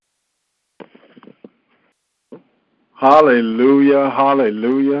Hallelujah,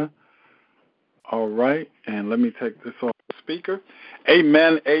 hallelujah. All right, and let me take this off the speaker.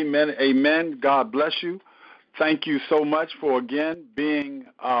 Amen, amen, amen. God bless you. Thank you so much for, again, being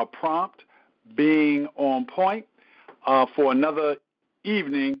prompt, being on point for another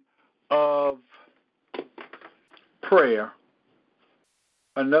evening of prayer,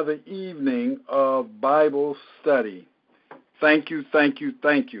 another evening of Bible study. Thank you, thank you,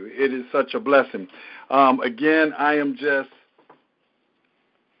 thank you. It is such a blessing. Again, I am just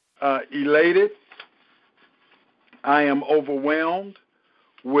elated. I am overwhelmed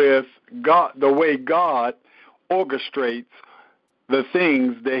with God, the way God orchestrates the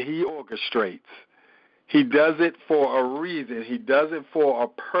things that He orchestrates. He does it for a reason. He does it for a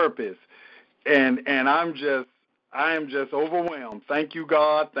purpose. And I am just overwhelmed. Thank you,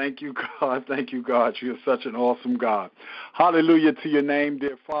 God. Thank you, God. Thank you, God. You're such an awesome God. Hallelujah to your name,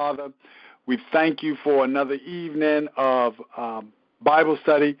 dear Father. We thank you for another evening of Bible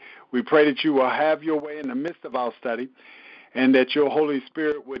study. We pray that you will have your way in the midst of our study and that your Holy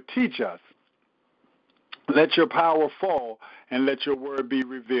Spirit would teach us. Let your power fall and let your word be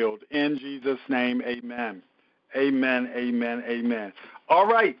revealed. In Jesus' name, amen. Amen, amen, amen. All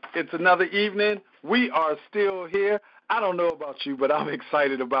right, it's another evening. We are still here. I don't know about you, but I'm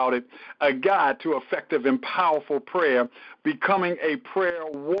excited about it. A guide to effective and powerful prayer, becoming a prayer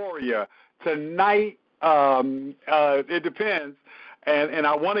warrior. Tonight, it depends, and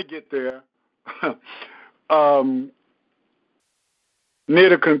I want to get there. Near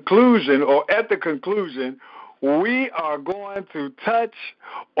the conclusion or at the conclusion, we are going to touch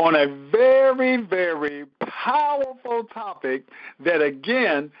on a very, very powerful topic that,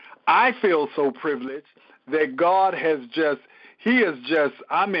 again, I feel so privileged that God has just,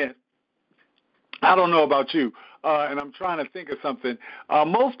 I don't know about you, and I'm trying to think of something.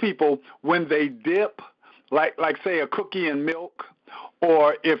 Most people, when they dip, like say a cookie in milk,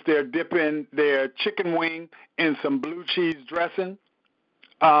 or if they're dipping their chicken wing in some blue cheese dressing,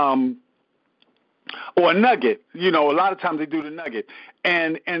 or a nugget, a lot of times they do the nugget.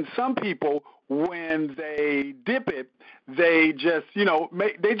 And some people, when they dip it, they just,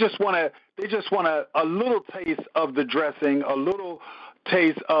 they just want a little taste of the dressing, a little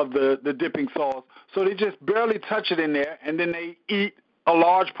taste of the dipping sauce. So they just barely touch it in there, and then they eat a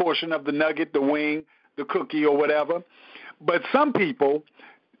large portion of the nugget, the wing, the cookie, or whatever. But some people,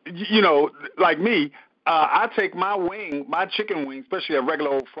 like me, I take my chicken wing, especially a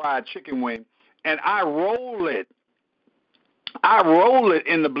regular old fried chicken wing, and I roll it. I roll it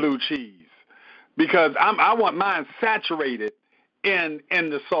in the blue cheese because I want mine saturated in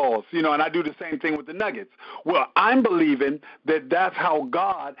the sauce, and I do the same thing with the nuggets. Well, I'm believing that that's how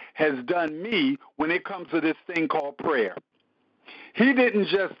God has done me when it comes to this thing called prayer. He didn't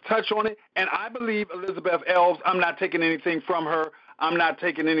just touch on it, and I believe Elizabeth Elves, I'm not taking anything from her. I'm not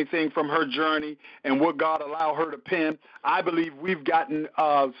taking anything from her journey and what God allowed her to pen. I believe we've gotten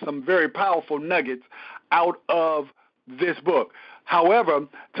some very powerful nuggets out of this book. However,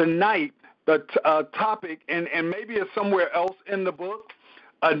 tonight, the topic, and maybe it's somewhere else in the book,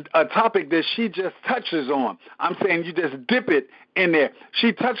 a topic that she just touches on. I'm saying you just dip it in there.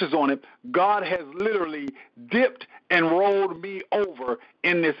 She touches on it. God has literally dipped and rolled me over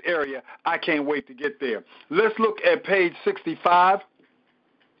in this area. I can't wait to get there. Let's look at page 65.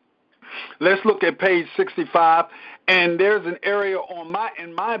 Let's look at page 65. And there's an area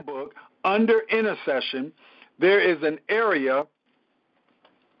in my book, under intercession, there is an area.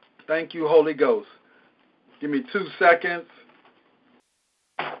 Thank you, Holy Ghost. Give me 2 seconds.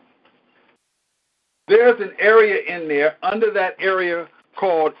 There's an area in there, under that area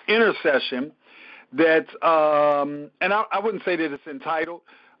called intercession, that, and I wouldn't say that it's entitled,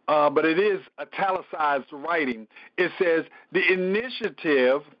 but it is italicized writing. It says the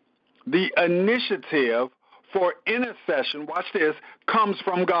initiative for intercession, watch this, comes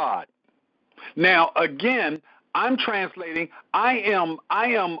from God. Now, again, I'm translating, I am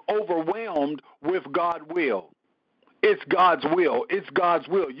overwhelmed with God's will. It's God's will. It's God's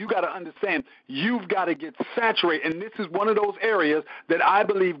will. You got to understand, you've got to get saturated. And this is one of those areas that I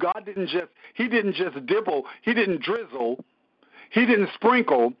believe God didn't just dibble, he didn't drizzle, he didn't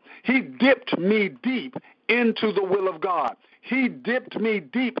sprinkle. He dipped me deep into the will of God. He dipped me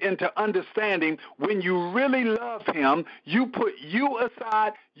deep into understanding when you really love him, you put you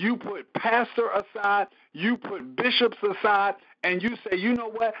aside, you put pastor aside, you put bishops aside, and you say, you know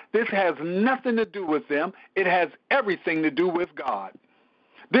what, this has nothing to do with them. It has everything to do with God.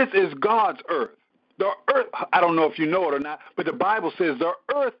 This is God's earth. The earth, I don't know if you know it or not, but the Bible says the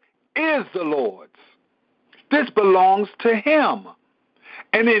earth is the Lord's. This belongs to him.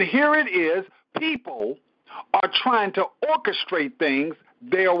 And then here it is, people are trying to orchestrate things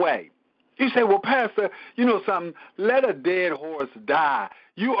their way. You say, well, Pastor, you know something, let a dead horse die.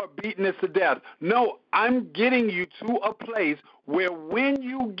 You are beating this to death. No, I'm getting you to a place where when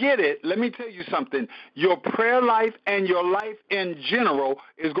you get it, let me tell you something, your prayer life and your life in general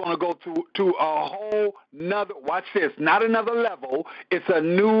is going to go to a whole nother, watch this, not another level, it's a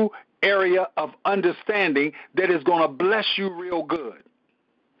new area of understanding that is going to bless you real good.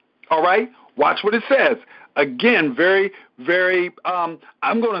 All right? Watch what it says. Again, very, very, I'm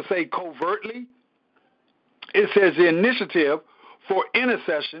going to say covertly, it says the initiative for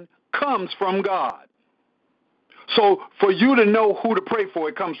intercession comes from God. So for you to know who to pray for,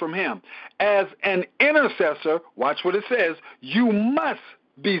 it comes from him. As an intercessor, watch what it says, you must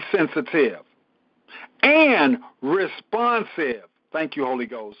be sensitive and responsive, thank you, Holy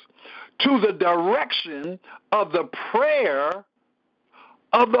Ghost, to the direction of the prayer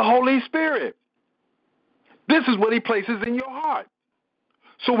of the Holy Spirit. This is what he places in your heart.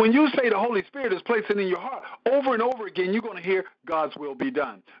 So when you say the Holy Spirit is placing in your heart, over and over again, you're going to hear God's will be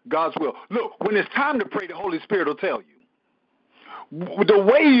done. God's will. Look, when it's time to pray, the Holy Spirit will tell you. The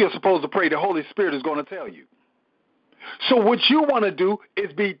way you're supposed to pray, the Holy Spirit is going to tell you. So what you want to do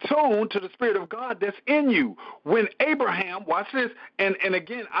is be tuned to the Spirit of God that's in you. When Abraham, watch this, and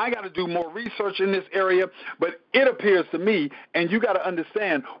again, I got to do more research in this area, but it appears to me, and you got to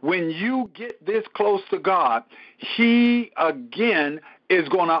understand, when you get this close to God, he, again, is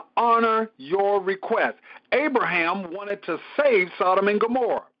going to honor your request. Abraham wanted to save Sodom and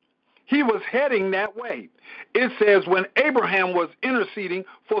Gomorrah. He was heading that way. It says when Abraham was interceding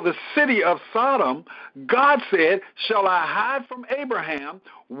for the city of Sodom, God said, shall I hide from Abraham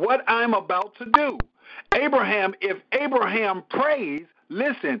what I'm about to do? Abraham, if Abraham prays,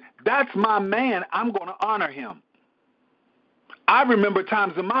 listen, that's my man, I'm going to honor him. I remember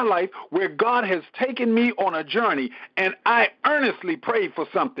times in my life where God has taken me on a journey and I earnestly prayed for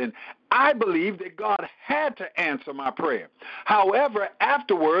something. I believe that God had to answer my prayer. However,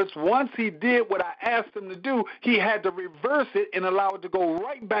 afterwards, once he did what I asked him to do, he had to reverse it and allow it to go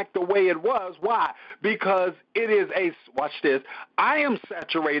right back the way it was. Why? Because it is watch this, I am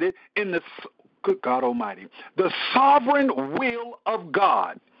saturated in the, good God Almighty, the sovereign will of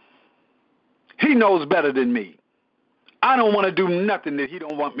God. He knows better than me. I don't want to do nothing that he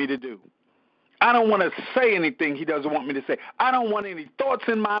don't want me to do. I don't want to say anything he doesn't want me to say. I don't want any thoughts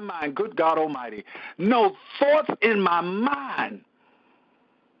in my mind, good God Almighty. No thoughts in my mind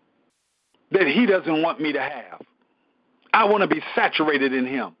that he doesn't want me to have. I want to be saturated in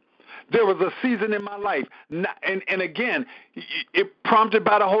him. There was a season in my life, and again, it prompted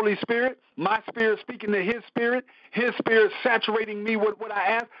by the Holy Spirit, my spirit speaking to his spirit saturating me with what I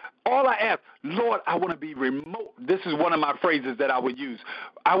asked. All I asked, Lord, I want to be remote. This is one of my phrases that I would use.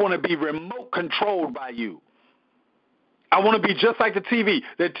 I want to be remote controlled by you. I want to be just like the TV.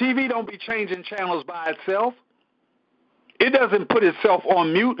 The TV don't be changing channels by itself. It doesn't put itself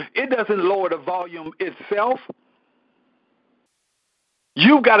on mute. It doesn't lower the volume itself.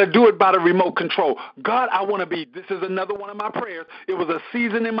 You've got to do it by the remote control. God, I want to be, this is another one of my prayers. It was a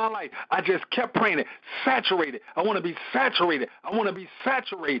season in my life. I just kept praying it. Saturated. I want to be saturated. I want to be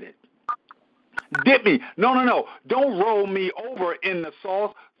saturated. Dip me. No. Don't roll me over in the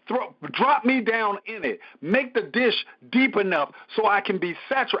sauce. Drop me down in it. Make the dish deep enough so I can be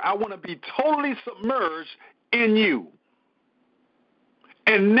saturated. I want to be totally submerged in you.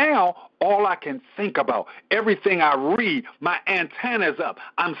 And now, all I can think about, everything I read, my antennas up.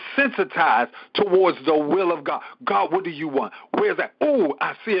 I'm sensitized towards the will of God. God, what do you want? Where's that? Oh,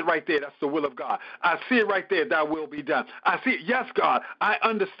 I see it right there. That's the will of God. I see it right there. Thy will be done. I see it. Yes, God, I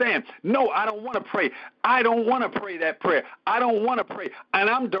understand. No, I don't want to pray. I don't want to pray that prayer. I don't want to pray. And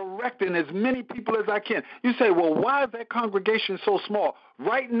I'm directing as many people as I can. You say, well, why is that congregation so small?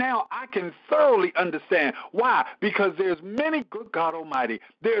 Right now, I can thoroughly understand. Why? Because there's many, good God Almighty,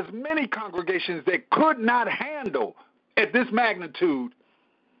 there's many congregations that could not handle at this magnitude.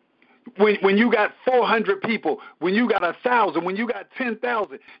 When you got 400 people, when you got 1,000, when you got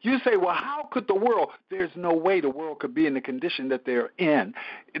 10,000, you say, well, how could the world? There's no way the world could be in the condition that they're in,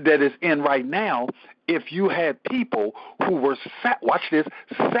 that is in right now, if you had people who were, watch this,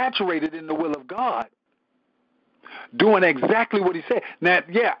 saturated in the will of God, doing exactly what he said. Now,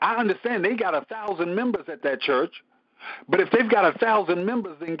 yeah, I understand they got 1,000 members at that church, but if they've got 1,000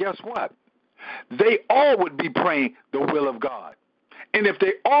 members, then guess what? They all would be praying the will of God. And if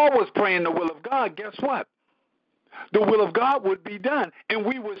they all was praying the will of God, guess what? the will of God would be done. And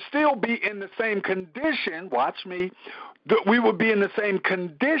we would still be in the same condition, watch me, that we would be in the same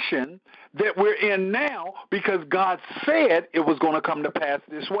condition that we're in now because God said it was going to come to pass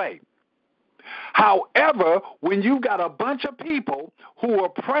this way. However, when you got a bunch of people who are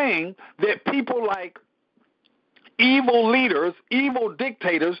praying that people like evil leaders, evil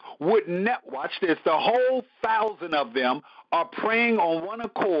dictators would not, watch this, the whole 1,000 of them are praying on one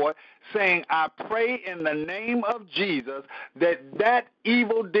accord, saying, I pray in the name of Jesus that that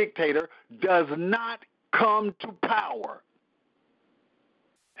evil dictator does not come to power.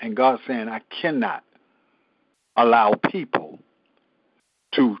 And God's saying, I cannot allow people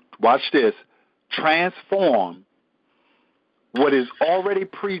to, watch this, transform what is already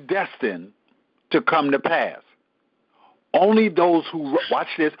predestined to come to pass. Only those who, watch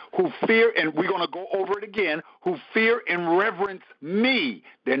this, who fear, and we're going to go over it again, who fear and reverence me.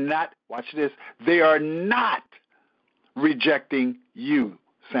 They're not, watch this, they are not rejecting you,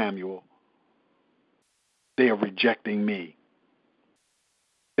 Samuel. They are rejecting me.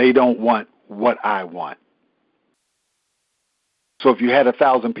 They don't want what I want. So if you had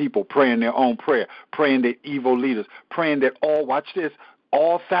 1,000 people praying their own prayer, praying that evil leaders, praying that all, watch this,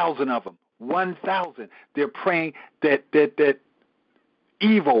 all 1,000 of them, 1,000, they're praying that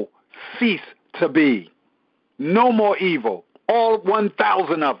evil cease to be. No more evil. All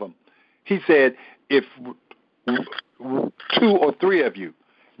 1,000 of them. He said, if 2 or 3 of you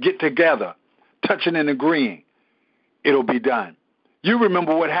get together, touching and agreeing, it'll be done. You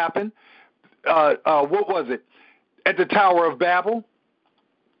remember what happened? What was it? At the Tower of Babel?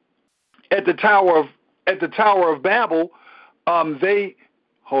 At the Tower of Babel, they,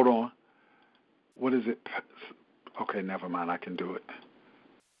 hold on. What is it? Okay, never mind. I can do it.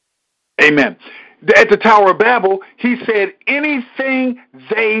 Amen. At the Tower of Babel, he said anything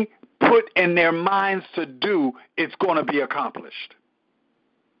they put in their minds to do, it's going to be accomplished.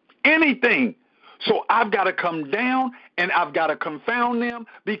 Anything. So I've got to come down and I've got to confound them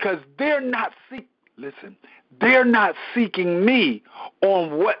because they're not seeking me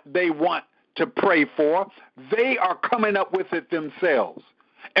on what they want to pray for. They are coming up with it themselves.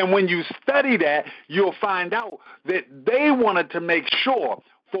 And when you study that, you'll find out that they wanted to make sure,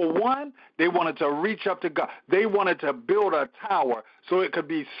 for one, they wanted to reach up to God. They wanted to build a tower so it could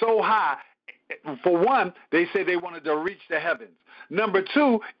be so high. For one, they said they wanted to reach the heavens. Number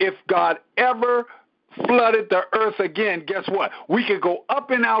two, if God ever flooded the earth again, guess what? We could go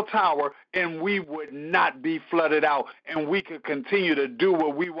up in our tower and we would not be flooded out and we could continue to do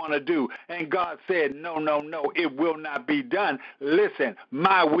what we want to do. And God said, no, it will not be done. Listen,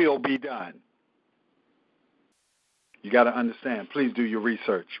 my will be done. You got to understand. Please do your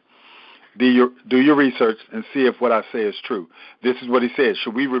research. Do your research and see if what I say is true. This is what he says.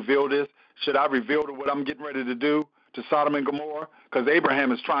 Should we reveal this? Should I reveal what I'm getting ready to do to Sodom and Gomorrah? Because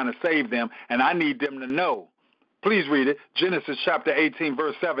Abraham is trying to save them, and I need them to know. Please read it. Genesis chapter 18,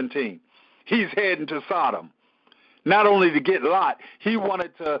 verse 17. He's heading to Sodom. Not only to get Lot, he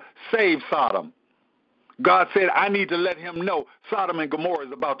wanted to save Sodom. God said, I need to let him know Sodom and Gomorrah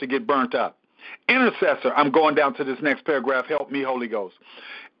is about to get burnt up. Intercessor, I'm going down to this next paragraph. Help me, Holy Ghost.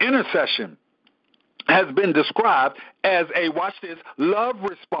 Intercession has been described as a, watch this, love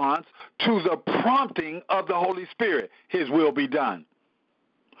response to the prompting of the Holy Spirit. His will be done.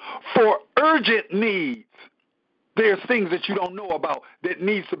 For urgent needs, there's things that you don't know about that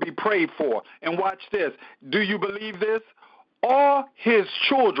needs to be prayed for. And watch this. Do you believe this? All his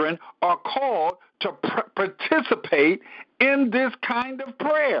children are called to participate in this kind of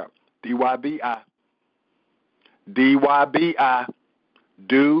prayer. DYBI. DYBI.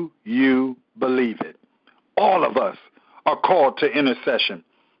 Do you believe it? All of us are called to intercession.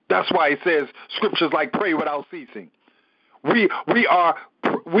 That's why it says scriptures like pray without ceasing. We are,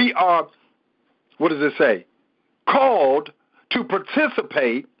 what does it say? Called to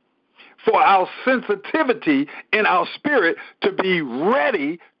participate for our sensitivity in our spirit to be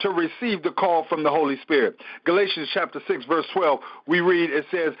ready to receive the call from the Holy Spirit. Galatians chapter 6, verse 12, we read, it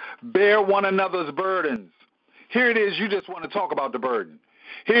says, bear one another's burdens. Here it is, you just want to talk about the burden.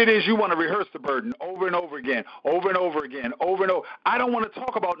 Here it is, you want to rehearse the burden over and over again, over and over again, over and over. I don't want to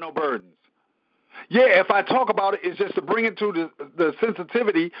talk about no burdens. Yeah, if I talk about it, it's just to bring it to the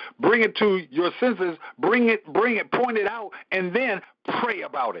sensitivity, bring it to your senses, bring it, point it out, and then pray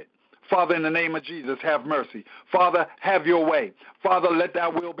about it. Father, in the name of Jesus, have mercy. Father, have your way. Father, let thy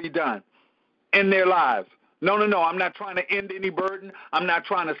will be done in their lives. No, I'm not trying to end any burden. I'm not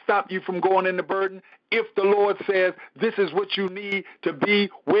trying to stop you from going into burden. If the Lord says this is what you need to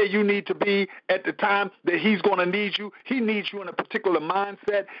be, where you need to be at the time that he's going to need you, he needs you in a particular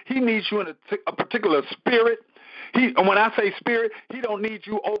mindset. He needs you in a particular spirit. And when I say spirit, he don't need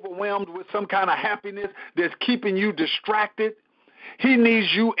you overwhelmed with some kind of happiness that's keeping you distracted. He needs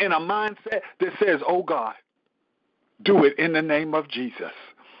you in a mindset that says, oh God, do it in the name of Jesus.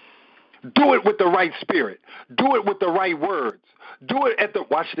 Do it with the right spirit. Do it with the right words. Do it at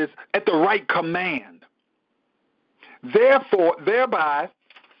the right command. Therefore, thereby,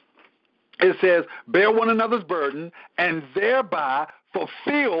 it says, bear one another's burden, and thereby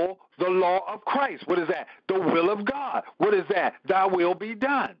fulfill the law of Christ. What is that? The will of God. What is that? Thy will be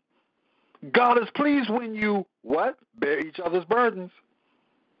done. God is pleased when you, what? Bear each other's burdens.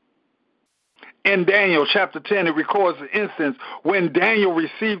 In Daniel chapter 10, it records the instance when Daniel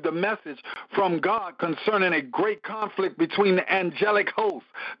received a message from God concerning a great conflict between the angelic hosts.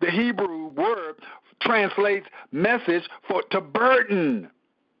 The Hebrew word translates message to burden.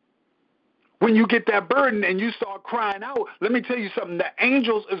 When you get that burden and you start crying out, let me tell you something. The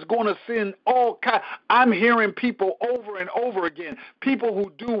angels is going to send all kinds. I'm hearing people over and over again, people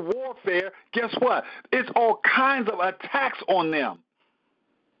who do warfare, guess what? It's all kinds of attacks on them.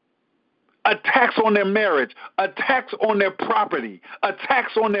 Attacks on their marriage, attacks on their property,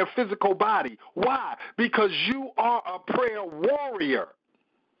 attacks on their physical body. Why? Because you are a prayer warrior.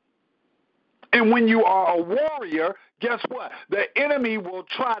 And when you are a warrior, guess what? The enemy will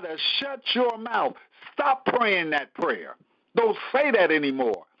try to shut your mouth. Stop praying that prayer. Don't say that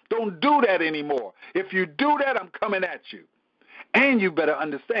anymore. Don't do that anymore. If you do that, I'm coming at you. And you better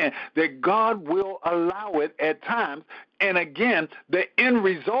understand that God will allow it at times. And again, the end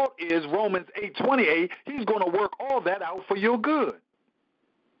result is Romans 8:28. He's going to work all that out for your good.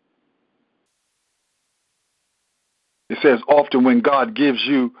 It says often when God gives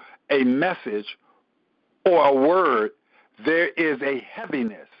you a message or a word, there is a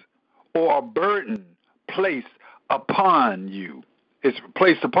heaviness or a burden placed upon you. It's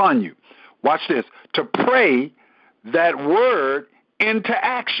placed upon you. Watch this. To pray that word into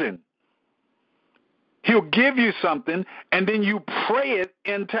action. He'll give you something, and then you pray it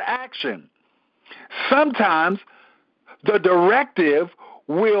into action. Sometimes the directive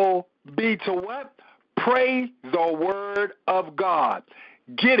will be to what? Pray the word of God.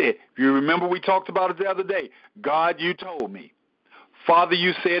 Get it. You remember we talked about it the other day. God, you told me. Father,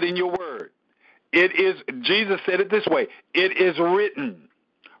 you said in your word. It is, Jesus said it this way. It is written.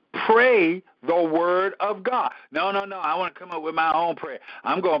 Pray the word of God. No, I want to come up with my own prayer.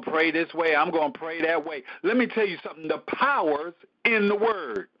 I'm going to pray this way. I'm going to pray that way. Let me tell you something. The power's in the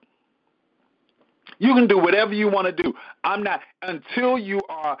word. You can do whatever you want to do. I'm not until your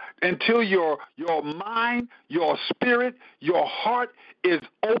mind, your spirit, your heart is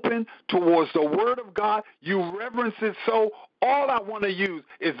open towards the word of God. You reverence it so. All I want to use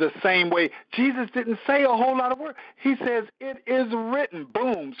is the same way. Jesus didn't say a whole lot of words. He says, it is written.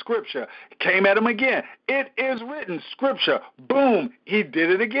 Boom, scripture. Came at him again. It is written, scripture. Boom, he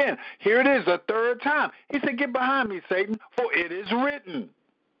did it again. Here it is, a third time. He said, get behind me, Satan, for it is written.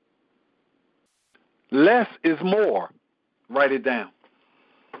 Less is more. Write it down.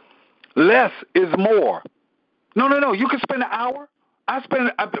 Less is more. No. You can spend an hour. I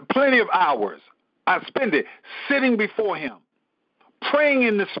spend plenty of hours. I spend it sitting before him, praying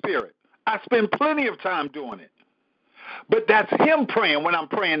in the spirit. I spend plenty of time doing it. But that's him praying when I'm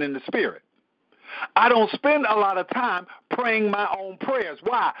praying in the spirit. I don't spend a lot of time praying my own prayers.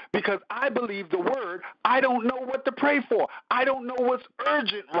 Why? Because I believe the word. I don't know what to pray for. I don't know what's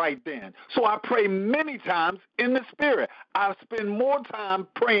urgent right then. So I pray many times in the spirit. I spend more time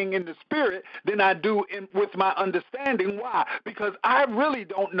praying in the spirit than I do with my understanding. Why? Because I really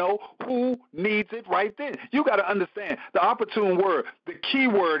don't know who needs it right then. You got to understand the opportune word, the key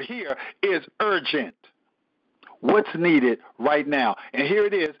word here is urgent. What's needed right now? And here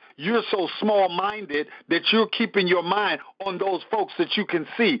it is. You're so small-minded that you're keeping your mind on those folks that you can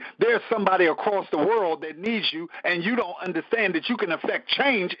see. There's somebody across the world that needs you, and you don't understand that you can affect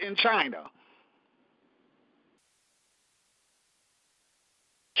change in China.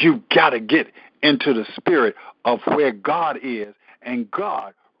 You got to get into the spirit of where God is, and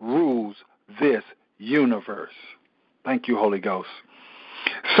God rules this universe. Thank you, Holy Ghost.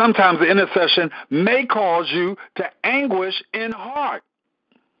 Sometimes the intercession may cause you to anguish in heart.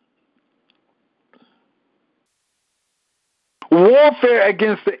 Warfare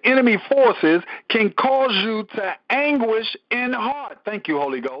against the enemy forces can cause you to anguish in heart. Thank you,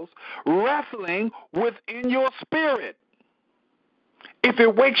 Holy Ghost. Wrestling within your spirit. If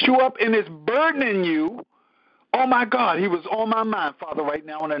it wakes you up and it's burdening you, oh my God, he was on my mind, Father, right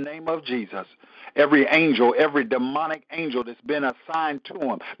now in the name of Jesus. Every angel, every demonic angel that's been assigned to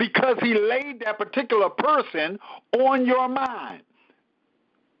him, because he laid that particular person on your mind.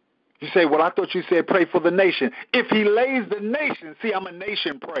 You say, well, I thought you said pray for the nation. If he lays the nation, see, I'm a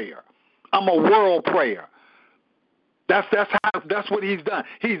nation prayer. I'm a world prayer. That's what he's done.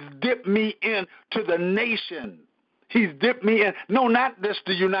 He's dipped me into the nation. He's dipped me in. No, not just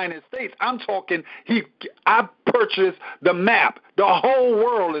the United States. I'm talking, I purchased the map. The whole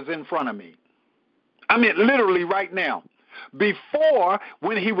world is in front of me. I mean, literally right now. Before,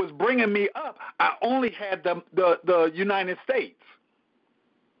 when he was bringing me up, I only had the United States.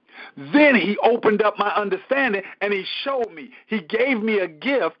 Then he opened up my understanding, and he showed me. He gave me a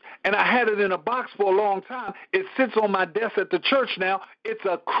gift, and I had it in a box for a long time. It sits on my desk at the church now. It's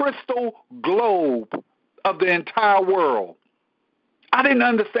a crystal globe of the entire world. I didn't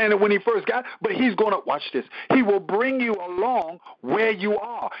understand it when he first got it, but he's going to, watch this, he will bring you along where you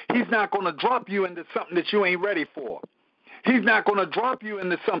are. He's not going to drop you into something that you ain't ready for. He's not going to drop you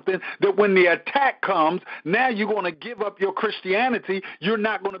into something that when the attack comes, now you're going to give up your Christianity. You're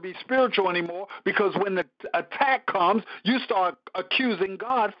not going to be spiritual anymore, because when the attack comes, you start accusing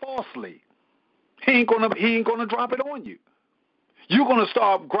God falsely. He ain't going to drop it on you. You're going to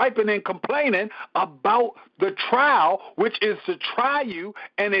start griping and complaining about the trial, which is to try you,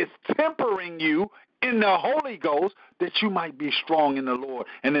 and it's tempering you in the Holy Ghost, that you might be strong in the Lord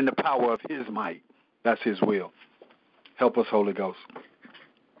and in the power of his might. That's his will. Help us, Holy Ghost.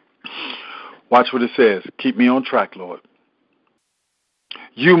 Watch what it says. Keep me on track, Lord.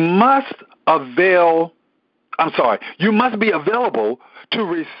 You must be available to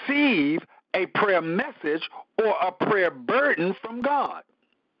receive a prayer message or a prayer burden from God.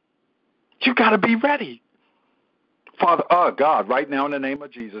 You got to be ready. Father, God, right now in the name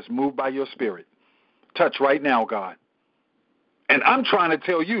of Jesus, move by your Spirit. Touch right now, God. And I'm trying to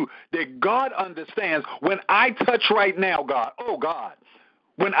tell you that God understands when I touch right now, God. Oh, God.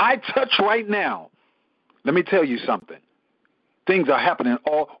 When I touch right now, let me tell you something. Things are happening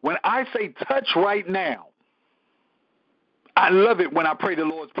when I say touch right now, I love it when I pray the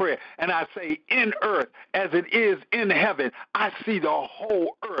Lord's Prayer and I say in earth as it is in heaven. I see the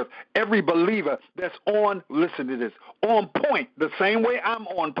whole earth, every believer that's listen to this, on point, the same way I'm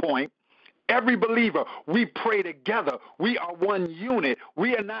on point. Every believer, we pray together. We are one unit.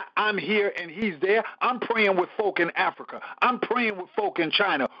 We are not, I'm here and he's there. I'm praying with folk in Africa. I'm praying with folk in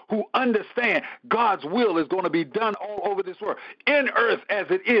China who understand God's will is going to be done all over this world. In earth as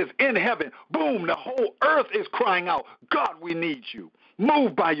it is in heaven. Boom, the whole earth is crying out, God, we need you.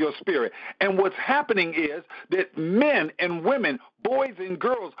 Move by your Spirit. And what's happening is that men and women, boys and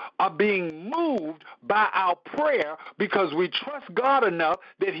girls are being moved by our prayer because we trust God enough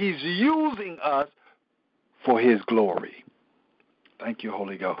that he's using us for his glory. Thank you,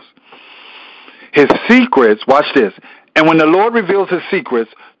 Holy Ghost. His secrets, watch this. And when the Lord reveals his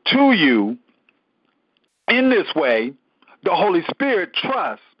secrets to you in this way, the Holy Spirit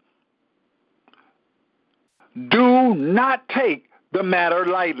trusts. Do not take the matter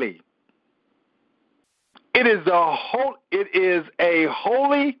lightly. It is a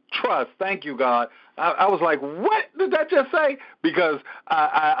holy trust. Thank you, God. I was like, what did that just say? Because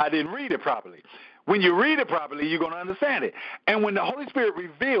I didn't read it properly. When you read it properly, you're going to understand it. And when the Holy Spirit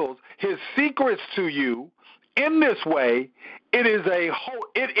reveals his secrets to you in this way, it is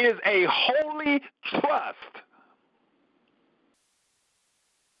a holy trust.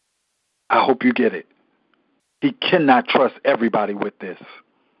 I hope you get it. He cannot trust everybody with this.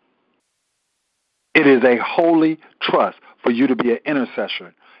 It is a holy trust for you to be an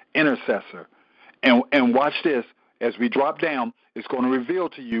intercessor. And watch this. As we drop down, it's going to reveal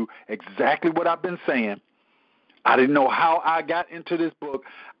to you exactly what I've been saying. I didn't know how I got into this book.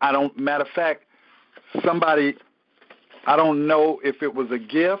 Matter of fact, I don't know if it was a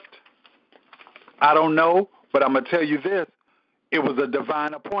gift. I don't know, but I'm going to tell you this. It was a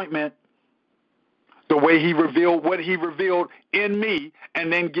divine appointment. The way he revealed what he revealed in me,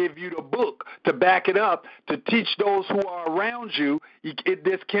 and then give you the book to back it up, to teach those who are around you.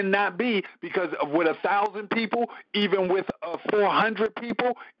 This cannot be, because with 1,000 people, even with 400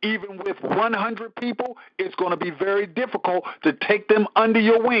 people, even with 100 people, it's going to be very difficult to take them under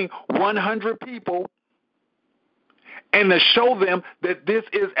your wing, 100 people, and to show them that this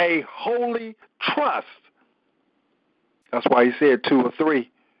is a holy trust. That's why he said 2 or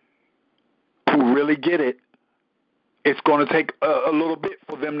 3. Who really get it. It's going to take a little bit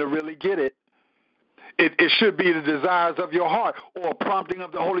for them to really get it. It should be the desires of your heart or a prompting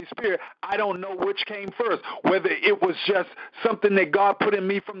of the Holy Spirit. I don't know which came first, whether it was just something that God put in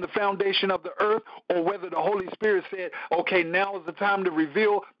me from the foundation of the earth, or whether the Holy Spirit said, okay, now is the time to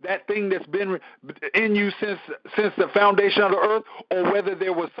reveal that thing that's been in you since the foundation of the earth, or whether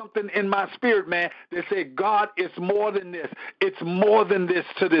there was something in my spirit, man, that said, God, it's more than this. It's more than this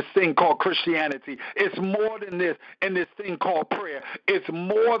to this thing called Christianity. It's more than this and this thing called prayer. It's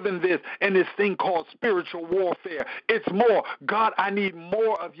more than this and this thing called spiritual warfare. It's more. God, I need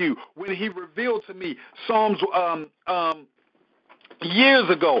more of you. When he revealed to me Psalms years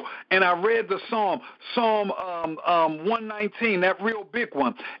ago, and I read the Psalm 119, that real big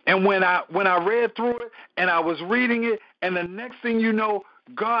one. And when I read through it and I was reading it, and the next thing you know,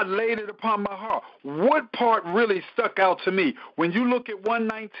 God laid it upon my heart. What part really stuck out to me? When you look at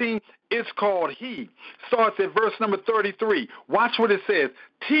 119, it's called He. Starts at verse number 33. Watch what it says.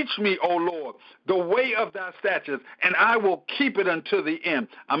 Teach me, O Lord, the way of thy statutes, and I will keep it unto the end.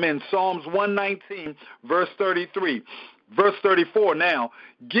 I'm in Psalms 119, verse 33. Verse 34 now.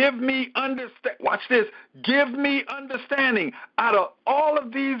 Give me understanding. Watch this. Give me understanding out of all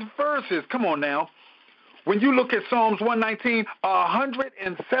of these verses. Come on now. When you look at Psalms 119,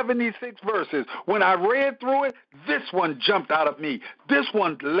 176 verses. When I read through it, this one jumped out of me. This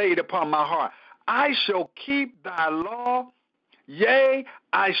one laid upon my heart. I shall keep thy law, yea,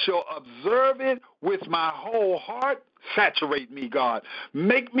 I shall observe it with my whole heart. Saturate me, God.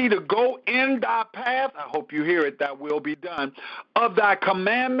 Make me to go in thy path. I hope you hear it. Thy will be done. Of thy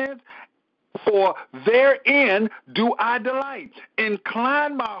commandments, for therein do I delight.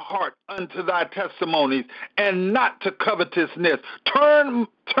 Incline my heart unto thy testimonies, and not to covetousness. Turn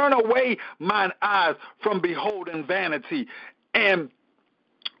away mine eyes from beholding vanity, and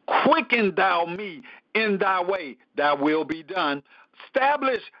quicken thou me in thy way. Thy will be done.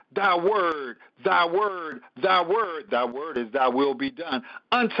 Establish thy word, thy word, thy word. Thy word is thy will be done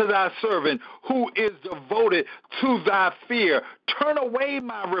unto thy servant who is devoted to thy fear. Turn away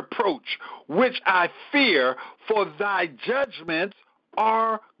my reproach, which I fear, for thy judgments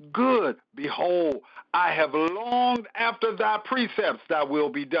are good. Behold, I have longed after thy precepts. Thy will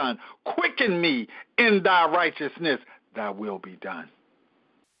be done. Quicken me in thy righteousness. Thy will be done.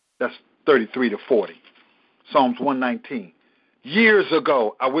 That's 33 to 40. Psalms 119. Years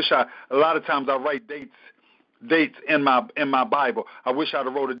ago, a lot of times I write dates in my Bible. I wish I'd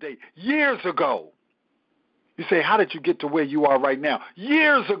have wrote a date. Years ago. You say, how did you get to where you are right now?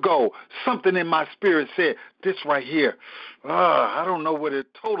 Years ago, something in my spirit said, this right here, I don't know what it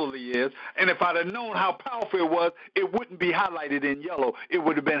totally is. And if I'd have known how powerful it was, it wouldn't be highlighted in yellow. It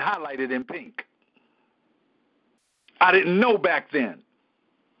would have been highlighted in pink. I didn't know back then.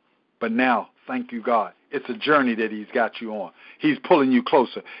 But now, thank you, God. It's a journey that he's got you on. He's pulling you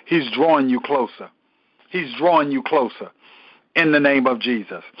closer. He's drawing you closer. He's drawing you closer in the name of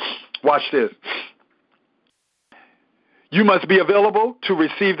Jesus. Watch this. You must be available to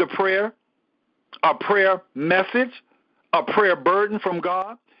receive the prayer, a prayer message, a prayer burden from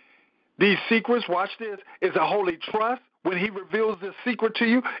God. These secrets, watch this, is a holy trust. When he reveals this secret to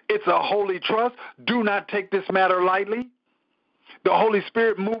you, it's a holy trust. Do not take this matter lightly. The Holy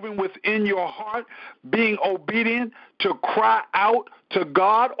Spirit moving within your heart, being obedient to cry out to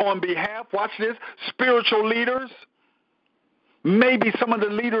God on behalf, watch this, spiritual leaders. Maybe some of the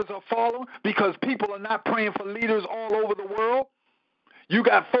leaders are fallen because people are not praying for leaders all over the world. You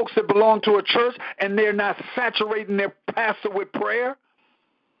got folks that belong to a church and they're not saturating their pastor with prayer.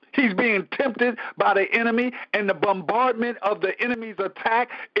 He's being tempted by the enemy, and the bombardment of the enemy's attack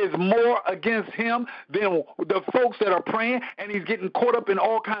is more against him than the folks that are praying, and he's getting caught up in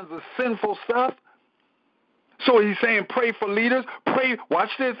all kinds of sinful stuff. So he's saying pray for leaders. Pray.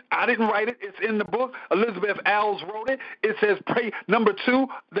 Watch this. I didn't write it. It's in the book. Elizabeth Alves wrote it. It says pray. Number 2,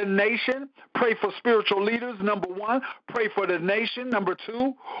 the nation. Pray for spiritual leaders. Number 1, pray for the nation. Number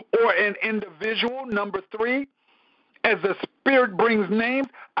 2, or an individual. Number 3, as the Spirit brings names,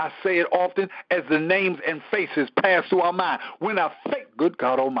 I say it often, as the names and faces pass through our mind. When a face, good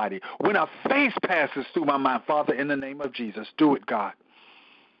God Almighty, when a face passes through my mind, Father, in the name of Jesus, do it, God.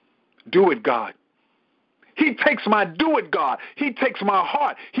 Do it, God. He takes my do it, God. He takes my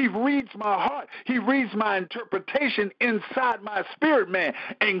heart. He reads my heart. He reads my interpretation inside my spirit, man.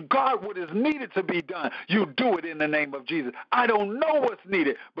 And God, what is needed to be done, you do it in the name of Jesus. I don't know what's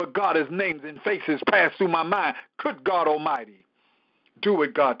needed, but God, his names and faces pass through my mind. Good God Almighty. Do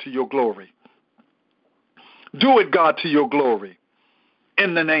it, God, to your glory. Do it, God, to your glory.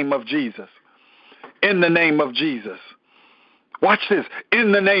 In the name of Jesus. In the name of Jesus. Watch this.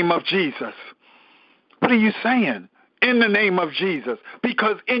 In the name of Jesus. What are you saying? in the name of Jesus.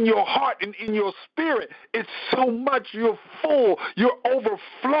 Because in your heart and in your spirit, it's so much, you're full, you're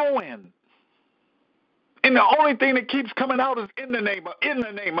overflowing. And the only thing that keeps coming out is in the name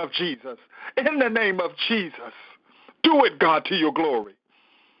of Jesus. In the name of Jesus. Do it, God, to your glory.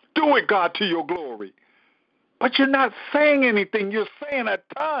 Do it, God, to your glory. But you're not saying anything. You're saying a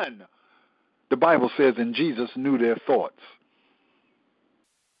ton. The Bible says, and Jesus knew their thoughts.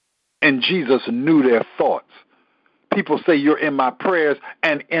 And Jesus knew their thoughts. People say you're in my prayers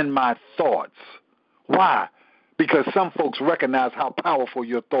and in my thoughts. Why? Because some folks recognize how powerful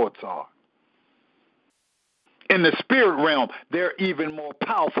your thoughts are. In the spirit realm, they're even more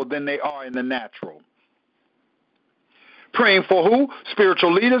powerful than they are in the natural. Praying for who?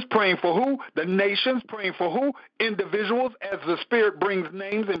 Spiritual leaders. Praying for who? The nations. Praying for who? Individuals, as the Spirit brings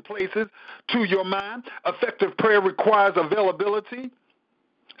names and places to your mind. Effective prayer requires availability,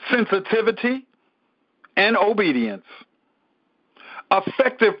 sensitivity, and obedience.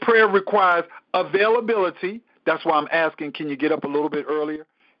 Effective prayer requires availability. That's why I'm asking, can you get up a little bit earlier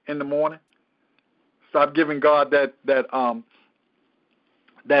in the morning? Stop giving God that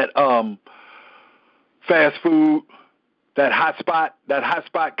fast food, that hot spot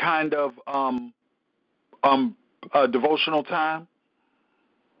kind of devotional time.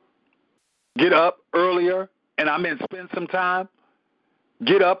 Get up earlier, and I mean spend some time.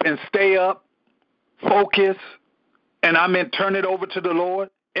 Get up and stay up, focus, and I meant turn it over to the Lord.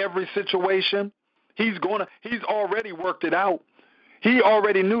 Every situation, He's already worked it out. He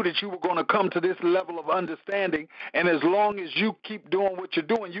already knew that you were going to come to this level of understanding, and as long as you keep doing what you're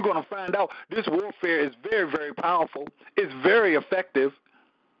doing, you're going to find out this warfare is very, very powerful. It's very effective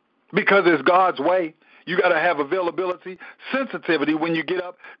because it's God's way. You got to have availability, sensitivity when you get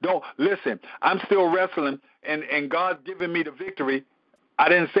up. Don't listen. I'm still wrestling, and God's giving me the victory. I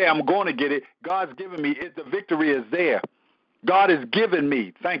didn't say I'm going to get it. God's giving me it. The victory is there. God has given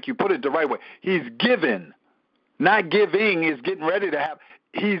me. Thank you. Put it the right way. He's given. Not giving is getting ready to have.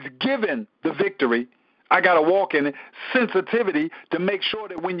 He's given the victory. I got to walk in it. Sensitivity to make sure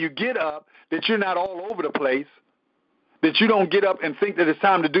that when you get up, that you're not all over the place, that you don't get up and think that it's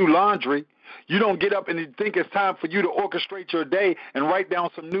time to do laundry. You don't get up and you think it's time for you to orchestrate your day and write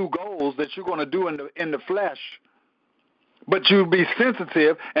down some new goals that you're going to do in the flesh. But you be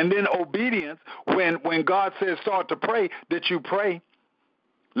sensitive, and then obedience when God says start to pray, that you pray.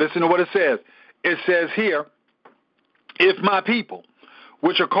 Listen to what it says. It says here, if my people,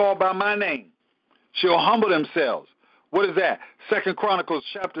 which are called by my name, shall humble themselves. What is that? 2 Chronicles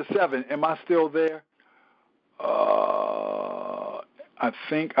chapter 7. Am I still there? I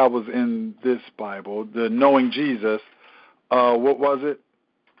think I was in this Bible, the Knowing Jesus. What was it?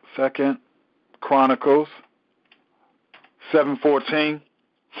 2 Chronicles 7:14.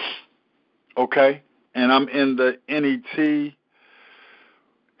 Okay. And I'm in the NET.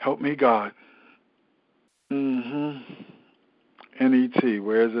 Help me, God. NET,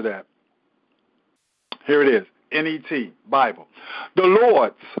 where is it at? Here it is, NET, Bible. The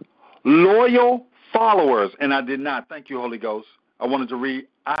Lord's loyal followers, and I did not, thank you, Holy Ghost. I wanted to read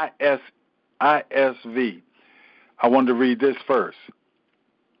ISV. I wanted to read this first.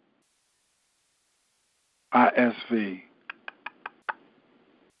 ISV.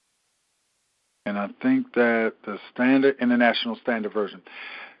 And I think that the International Standard Version.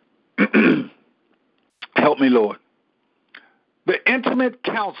 Help me, Lord. The intimate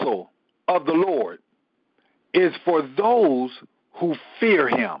counsel of the Lord is for those who fear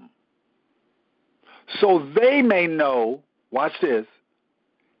Him, so they may know, watch this,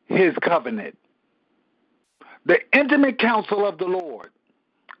 His covenant. The intimate counsel of the Lord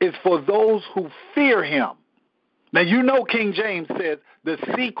is for those who fear Him. Now, you know King James says the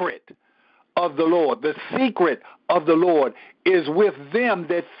secret of the Lord. The secret of the Lord is with them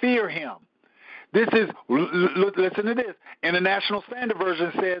that fear Him. This is, listen to this. International Standard Version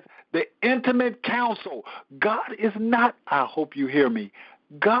says the intimate counsel. God is not, I hope you hear me,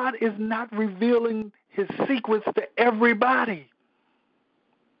 God is not revealing His secrets to everybody.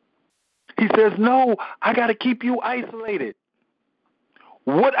 He says, no, I got to keep you isolated.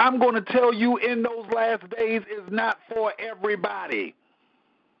 What I'm going to tell you in those last days is not for everybody.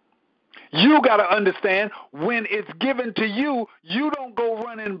 You got to understand, when it's given to you, you don't go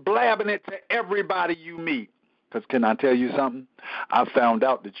running blabbing it to everybody you meet. Because can I tell you something? I found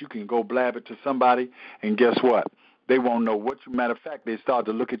out that you can go blab it to somebody, and guess what? They won't know what you. Matter of fact, they start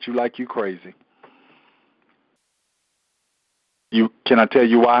to look at you like you crazy. Can I tell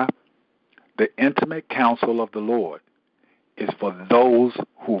you why? The intimate counsel of the Lord is for those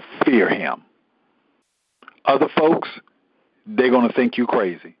who fear Him. Other folks, they're going to think you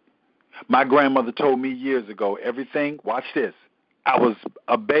crazy. My grandmother told me years ago, everything, watch this. I was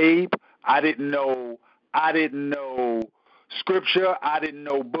a babe. I didn't know scripture. I didn't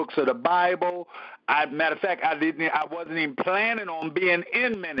know books of the Bible. Matter of fact, I wasn't even planning on being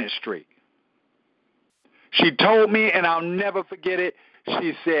in ministry. She told me, and I'll never forget it.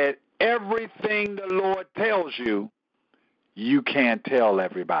 She said, everything the Lord tells you, you can't tell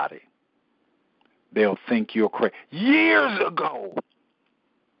everybody. They'll think you're crazy. Years ago.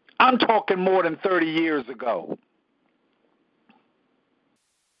 I'm talking more than 30 years ago.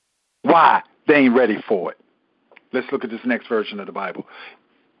 Why? They ain't ready for it. Let's look at this next version of the Bible.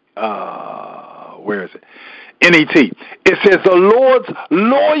 Where is it? NET. It says the Lord's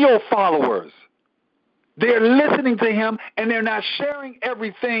loyal followers. They're listening to him, and they're not sharing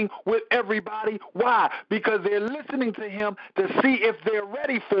everything with everybody. Why? Because they're listening to him to see if they're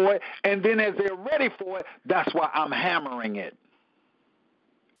ready for it, and then as they're ready for it, that's why I'm hammering it.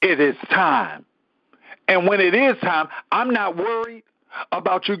 It is time. And when it is time, I'm not worried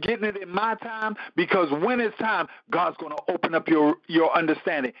about you getting it in my time, because when it's time, God's going to open up your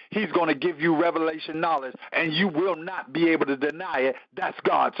understanding. He's going to give you revelation knowledge, and you will not be able to deny it. That's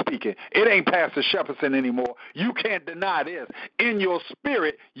God speaking. It ain't Pastor Shepperson anymore. You can't deny this. In your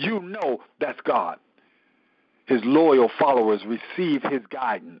spirit, you know that's God. His loyal followers receive his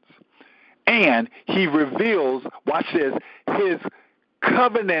guidance, and he reveals, watch this, his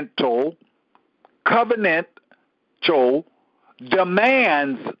covenantal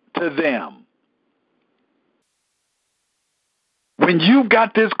demands to them. When you've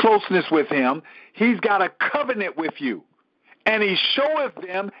got this closeness with him, he's got a covenant with you, and he showeth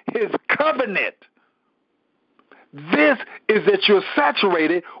them his covenant. This is that you're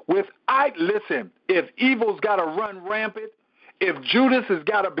saturated with, listen, if evil's got to run rampant, if Judas has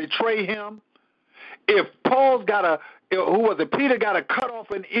got to betray him, if Paul's got to, Peter got to cut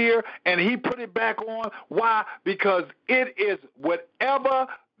off an ear and he put it back on. Why? Because it is whatever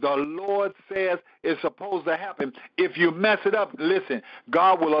the Lord says is supposed to happen. If you mess it up, listen,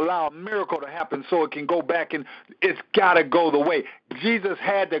 God will allow a miracle to happen so it can go back, and it's got to go the way. Jesus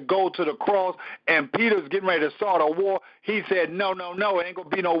had to go to the cross, and Peter's getting ready to start a war. He said, no, it ain't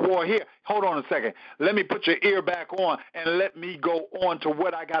going to be no war here. Hold on a second. Let me put your ear back on, and let me go on to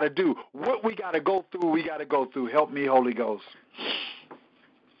what I got to do. What we got to go through, we got to go through. Help me, Holy Ghost.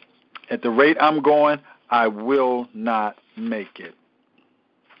 At the rate I'm going, I will not make it.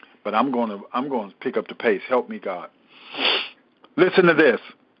 But I'm going to pick up the pace. Help me, God. Listen to this.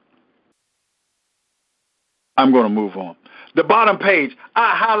 I'm going to move on. The bottom page,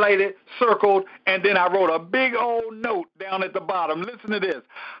 I highlighted, circled, and then I wrote a big old note down at the bottom. Listen to this.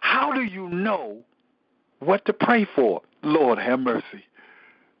 How do you know what to pray for? Lord, have mercy.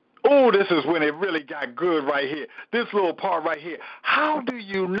 Oh, this is when it really got good right here. This little part right here. How do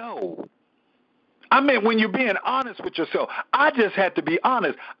you know? I mean, when you're being honest with yourself, I just had to be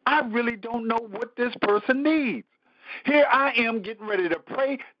honest. I really don't know what this person needs. Here I am getting ready to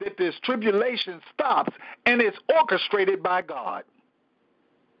pray that this tribulation stops, and it's orchestrated by God.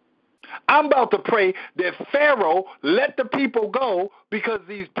 I'm about to pray that Pharaoh let the people go, because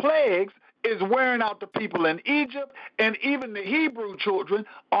these plagues is wearing out the people in Egypt, and even the Hebrew children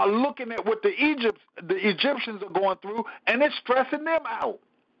are looking at what the Egyptians are going through, and it's stressing them out.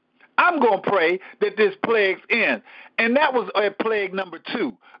 I'm going to pray that this plague's end. And that was plague number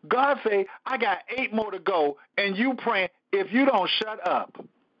 2. God say, I got 8 more to go, and you praying if you don't shut up.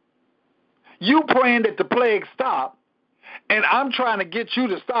 You praying that the plague stop, and I'm trying to get you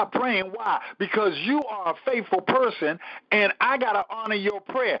to stop praying. Why? Because you are a faithful person, and I got to honor your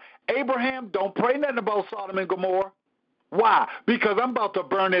prayer. Abraham, don't pray nothing about Sodom and Gomorrah. Why? Because I'm about to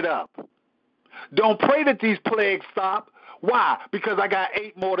burn it up. Don't pray that these plagues stop. Why? Because I got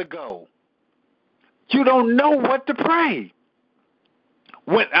 8 more to go. You don't know what to pray.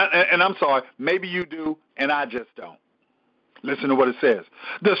 And I'm sorry, maybe you do, and I just don't. Listen to what it says.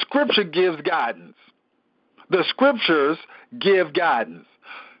 The scripture gives guidance. The scriptures give guidance.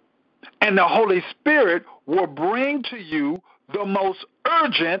 And the Holy Spirit will bring to you the most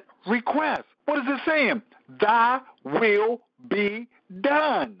urgent request. What is it saying? Thy will be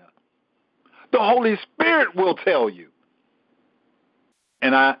done. The Holy Spirit will tell you.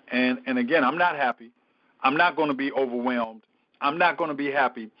 And again, I'm not happy. I'm not going to be overwhelmed. I'm not going to be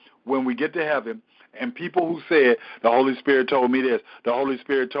happy when we get to heaven and people who said, the Holy Spirit told me this, the Holy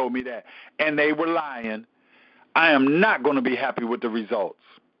Spirit told me that, and they were lying. I am not going to be happy with the results.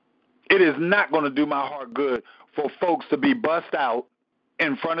 It is not going to do my heart good for folks to be bust out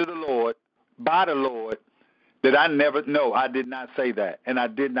in front of the Lord, by the Lord, that I never know. I did not say that, and I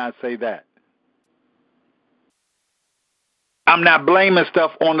did not say that. I'm not blaming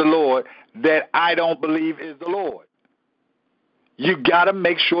stuff on the Lord that I don't believe is the Lord. You got to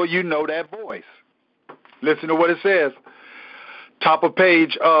make sure you know that voice. Listen to what it says. Top of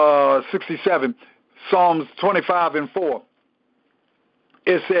page 67, Psalms 25:4.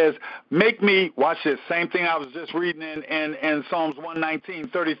 It says, make me, watch this, same thing I was just reading in Psalms 119,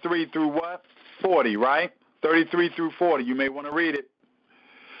 33 through what? 40, right? 33 through 40. You may want to read it.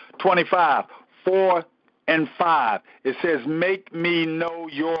 25, 4 and 5. It says, make me know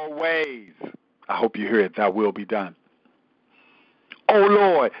your ways. I hope you hear it. Thy will be done. O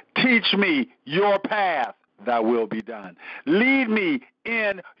Lord, teach me your path. Thy will be done. Lead me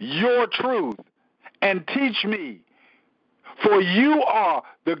in your truth and teach me. For you are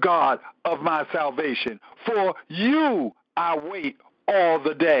the God of my salvation. For you I wait all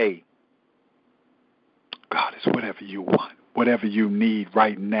the day. God, it's whatever you want, whatever you need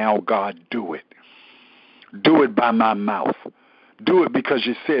right now, God, do it. Do it by my mouth. Do it because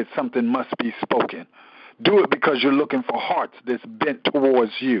you said something must be spoken. Do it because you're looking for hearts that's bent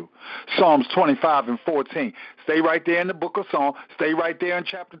towards you. Psalms 25:14. Stay right there in the book of Psalms. Stay right there in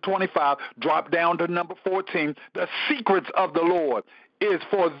chapter 25. Drop down to number 14. The secrets of the Lord is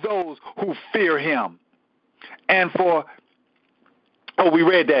for those who fear him. And for, we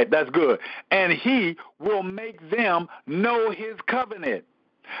read that. That's good. And he will make them know his covenant.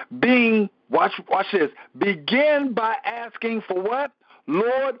 Watch this. Begin by asking for what?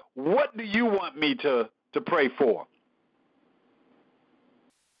 Lord, what do you want me to pray for?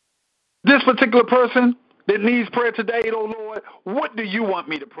 This particular person that needs prayer today, oh Lord, what do you want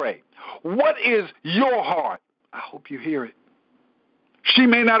me to pray? What is your heart? I hope you hear it. She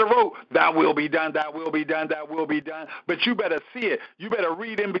may not have wrote, thy will be done, thy will be done, thy will be done, but you better see it. You better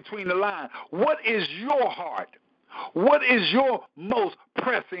read in between the lines. What is your heart? What is your most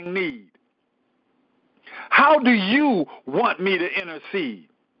pressing need? How do you want me to intercede?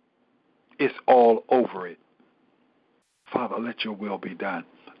 It's all over it. Father, let your will be done.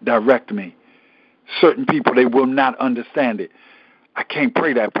 Direct me. Certain people, they will not understand it. I can't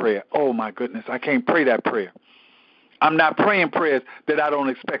pray that prayer. Oh, my goodness, I can't pray that prayer. I'm not praying prayers that I don't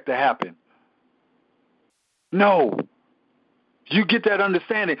expect to happen. No. You get that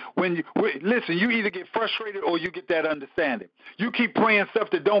understanding listen, you either get frustrated or you get that understanding. You keep praying stuff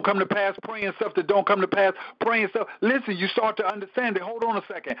that don't come to pass, praying stuff that don't come to pass, praying stuff. Listen, you start to understand it. Hold on a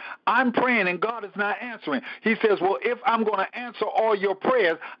second. I'm praying and God is not answering. He says, well, if I'm going to answer all your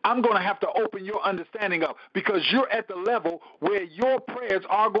prayers, I'm going to have to open your understanding up because you're at the level where your prayers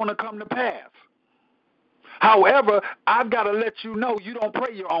are going to come to pass. However, I've got to let you know you don't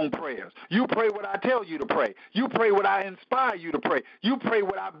pray your own prayers. You pray what I tell you to pray. You pray what I inspire you to pray. You pray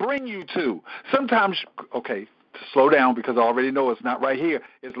what I bring you to. Sometimes, okay, slow down because I already know it's not right here.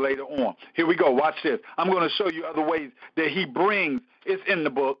 It's later on. Here we go. Watch this. I'm going to show you other ways that he brings, it's in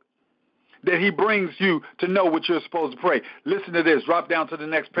the book, that he brings you to know what you're supposed to pray. Listen to this. Drop down to the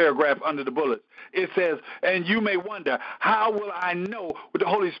next paragraph under the bullets. It says, and you may wonder, how will I know what the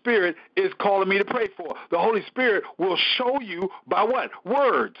Holy Spirit is calling me to pray for? The Holy Spirit will show you by what?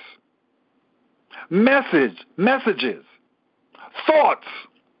 Words, messages, thoughts.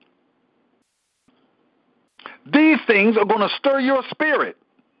 These things are going to stir your spirit.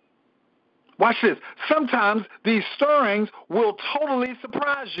 Watch this. Sometimes these stirrings will totally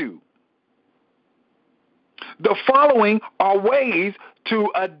surprise you. The following are ways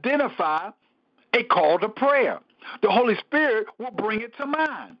to identify a call to prayer. The Holy Spirit will bring it to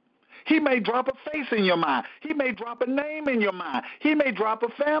mind. He may drop a face in your mind. He may drop a name in your mind. He may drop a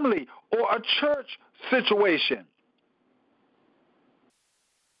family or a church situation.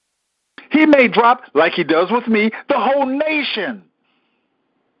 He may drop, like he does with me, the whole nation.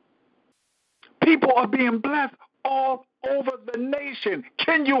 People are being blessed all over the nation.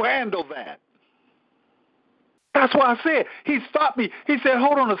 Can you handle that? That's why I said, he stopped me. He said,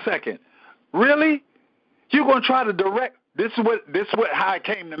 hold on a second. Really? You're going to try to direct? This is how it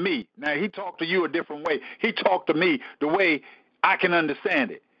came to me. Now, he talked to you a different way. He talked to me the way I can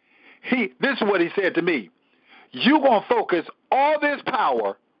understand it. This is what he said to me. You're going to focus all this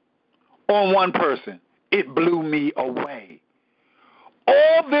power on one person. It blew me away.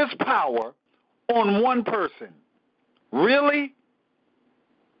 All this power on one person. Really?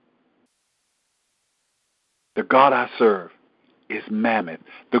 The God I serve is mammoth.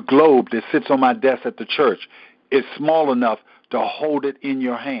 The globe that sits on my desk at the church is small enough to hold it in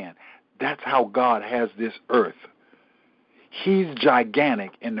your hand. That's how God has this earth. He's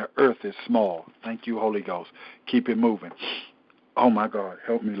gigantic and the earth is small. Thank you, Holy Ghost. Keep it moving. Oh, my God.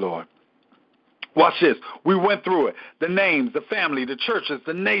 Help me, Lord. Watch this. We went through it. The names, the family, the churches,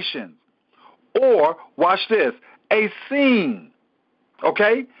 the nations. Or, watch this, a scene.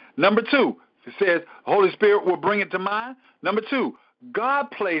 Okay? Number 2, it says Holy Spirit will bring it to mind. Number 2, God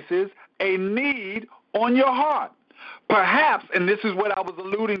places a need on your heart. Perhaps, and this is what I was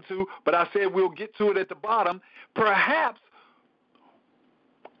alluding to, but I said we'll get to it at the bottom, perhaps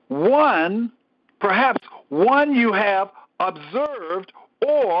one you have observed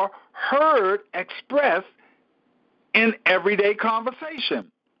or heard expressed in everyday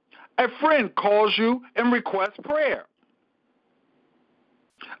conversation. A friend calls you and requests prayer.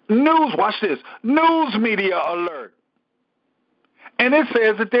 Watch this, news media alert. And it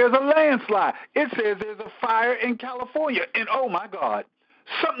says that there's a landslide. It says there's a fire in California. And oh my God,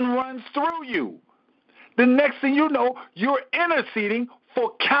 something runs through you. The next thing you know, you're interceding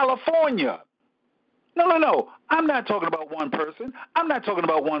for California. No. I'm not talking about one person. I'm not talking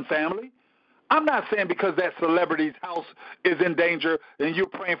about one family. I'm not saying because that celebrity's house is in danger and you're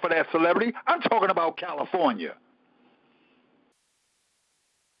praying for that celebrity. I'm talking about California.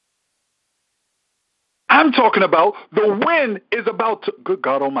 I'm talking about the wind is about to, good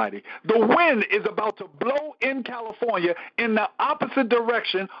God Almighty, the wind is about to blow in California in the opposite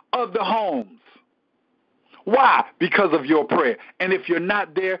direction of the homes. Why? Because of your prayer. And if you're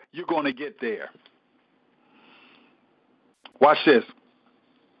not there, you're going to get there. Watch this.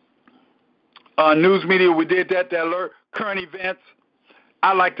 News media, we did that alert. Current events.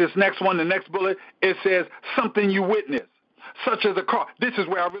 I like this next one. The next bullet, it says something you witnessed, such as a car. This is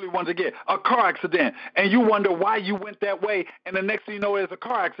where I really wanted to get. A car accident. And you wonder why you went that way, and the next thing you know, it's a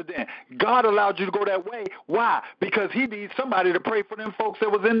car accident. God allowed you to go that way. Why? Because he needs somebody to pray for them folks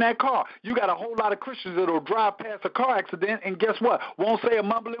that was in that car. You got a whole lot of Christians that will drive past a car accident, and guess what? Won't say a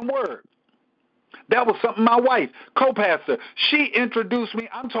mumbling word. That was something my wife, co-pastor, she introduced me.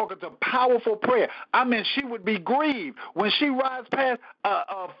 I'm talking to powerful prayer. I mean, she would be grieved when she rides past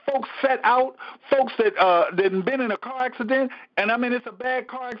folks set out, folks that been in a car accident, and I mean, it's a bad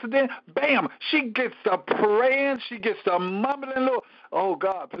car accident. Bam, she gets to praying. She gets to mumbling, little, oh,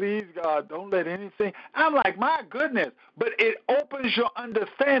 God, please, God, don't let anything. I'm like, my goodness, but it opens your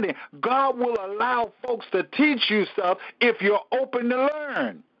understanding. God will allow folks to teach you stuff if you're open to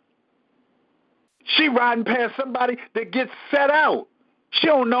learn. She riding past somebody that gets set out. She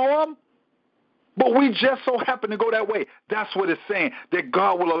don't know them, but we just so happen to go that way. That's what it's saying, that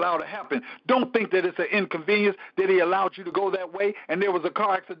God will allow to happen. Don't think that it's an inconvenience that he allowed you to go that way and there was a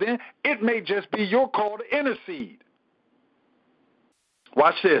car accident. It may just be your call to intercede.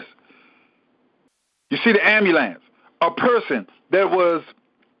 Watch this. You see the ambulance, a person that was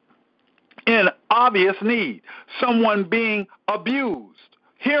in obvious need, someone being abused.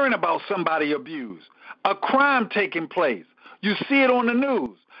 Hearing about somebody abused, a crime taking place. You see it on the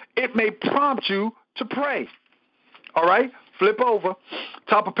news. It may prompt you to pray. All right? Flip over.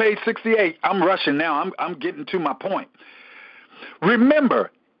 Top of page 68. I'm rushing now. I'm getting to my point. Remember,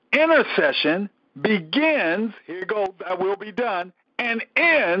 intercession begins, here you go, that will be done, and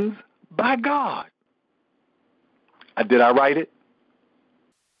ends by God. Did I write it?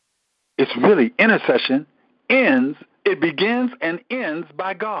 It's really intercession ends. It begins and ends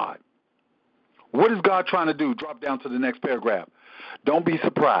by God. What is God trying to do? Drop down to the next paragraph. Don't be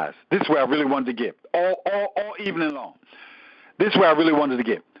surprised. This is where I really wanted to get. All evening long. This is where I really wanted to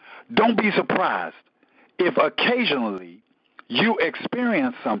get. Don't be surprised if occasionally you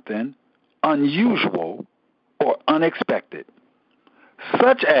experience something unusual or unexpected.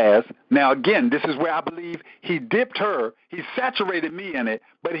 Such as, now again, this is where I believe he dipped her. He saturated me in it,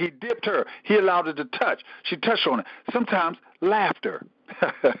 but he dipped her. He allowed her to touch. She touched on it. Sometimes laughter.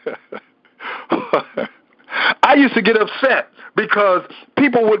 I used to get upset because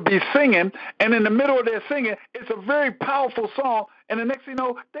people would be singing, and in the middle of their singing, it's a very powerful song, and the next thing you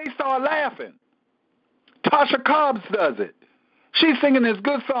know, they start laughing. Tasha Cobbs does it. She's singing this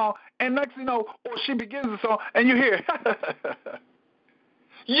good song, and next thing you know, or she begins the song, and you hear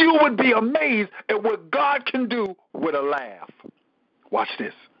you would be amazed at what God can do with a laugh. Watch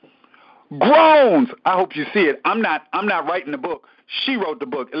this. Groans. I hope you see it. I'm not writing the book. She wrote the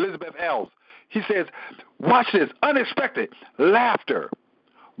book, Elizabeth Ells. He says, watch this. Unexpected laughter,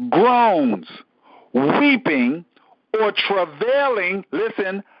 groans, weeping, or travailing,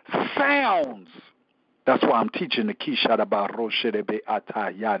 listen, sounds. That's why I'm teaching the Kishadaba Roshedebe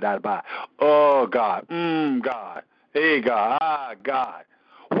Atayadaba. Oh, God. God. Hey, God. God.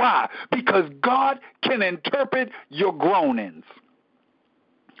 Why? Because God can interpret your groanings.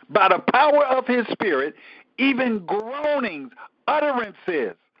 By the power of his spirit, even groanings,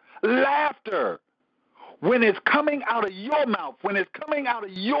 utterances, laughter, when it's coming out of your mouth, when it's coming out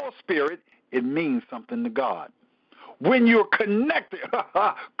of your spirit, it means something to God. When you're connected,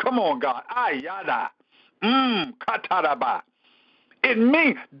 come on, God. Ayada. Kataraba. It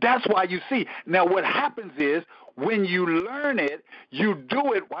means, that's why you see. Now what happens is, when you learn it, you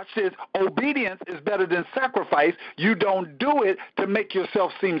do it. Watch this. Obedience is better than sacrifice. You don't do it to make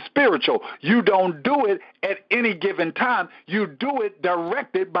yourself seem spiritual. You don't do it at any given time. You do it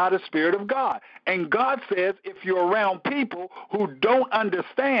directed by the Spirit of God. And God says, if you're around people who don't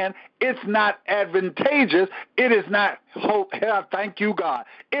understand, it's not advantageous. It is not, thank you, God.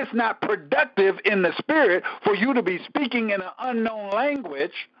 It's not productive in the Spirit for you to be speaking in an unknown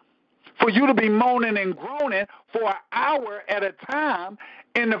language, for you to be moaning and groaning for an hour at a time,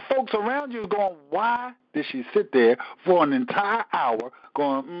 and the folks around you going, why did she sit there for an entire hour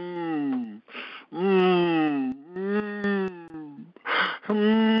going,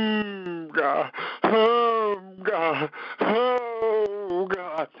 God, oh, God, oh,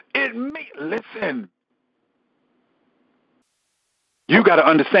 God. Listen. You got to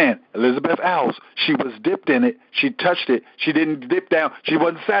understand, Elizabeth Owls, she was dipped in it. She touched it. She didn't dip down. She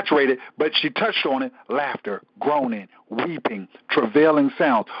wasn't saturated, but she touched on it. Laughter, groaning, weeping, travailing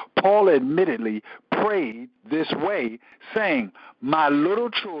sounds. Paul admittedly prayed this way, saying, my little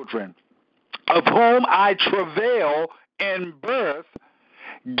children, of whom I travail in birth,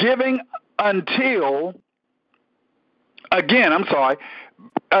 giving until,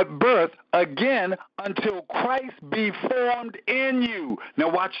 birth again until Christ be formed in you.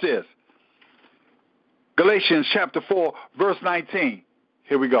 Now watch this. Galatians chapter 4, verse 19.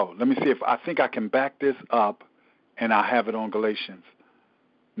 Here we go. Let me see if I think I can back this up, and I have it on Galatians.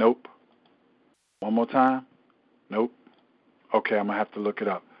 Nope. One more time. Nope. Okay, I'm going to have to look it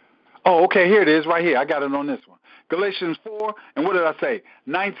up. Oh, okay, here it is right here. I got it on this one. Galatians 4, and what did I say?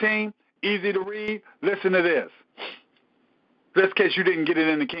 19, easy to read. Listen to this. Just in case you didn't get it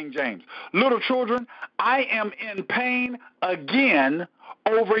in the King James. Little children, I am in pain again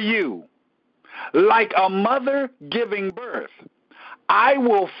over you. Like a mother giving birth, I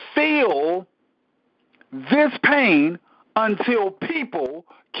will feel this pain until people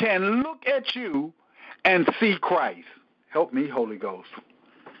can look at you and see Christ. Help me, Holy Ghost.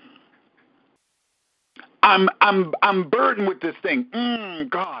 I'm burdened with this thing.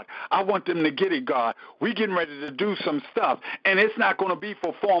 God, I want them to get it, God. We getting ready to do some stuff, and it's not going to be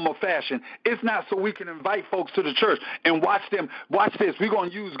for form or fashion. It's not so we can invite folks to the church and watch them. Watch this. We're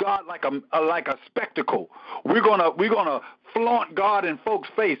going to use God like a spectacle. We're gonna flaunt God in folks'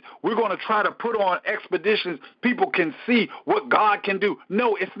 face. We're going to try to put on expeditions. People can see what God can do.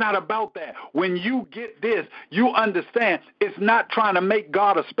 No, it's not about that. When you get this, you understand it's not trying to make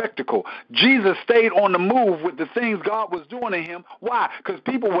God a spectacle. Jesus stayed on the move with the things God was doing to him. Why? Because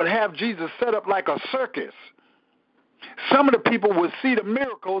people would have Jesus set up like a circus. Some of the people would see the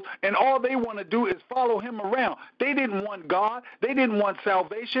miracles, and all they want to do is follow him around. They didn't want God. They didn't want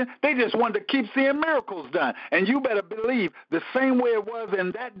salvation. They just wanted to keep seeing miracles done. And you better believe the same way it was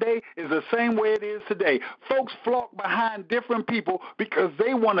in that day is the same way it is today. Folks flock behind different people because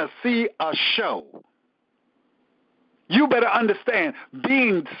they want to see a show. You better understand,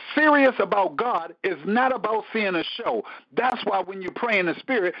 being serious about God is not about seeing a show. That's why when you pray in the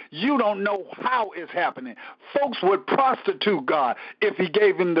Spirit, you don't know how it's happening. Folks would prostitute God if he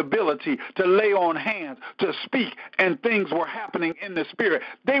gave him the ability to lay on hands, to speak, and things were happening in the Spirit.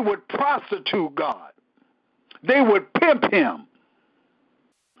 They would prostitute God. They would pimp him.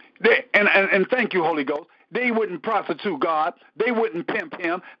 And thank you, Holy Ghost. They wouldn't prostitute God. They wouldn't pimp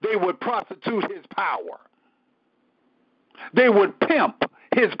him. They would prostitute his power. They would pimp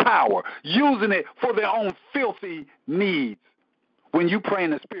his power, using it for their own filthy needs. When you pray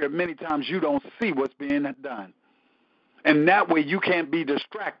in the Spirit, many times you don't see what's being done. And that way you can't be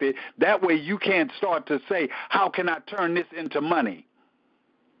distracted. That way you can't start to say, how can I turn this into money?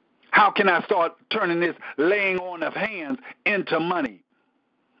 How can I start turning this laying on of hands into money?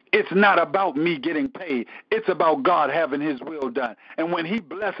 It's not about me getting paid. It's about God having his will done. And when he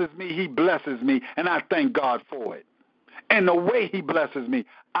blesses me, and I thank God for it. And the way he blesses me,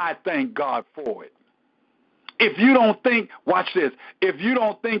 I thank God for it. If you don't think, watch this, if you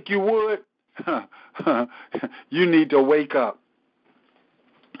don't think you would, you need to wake up.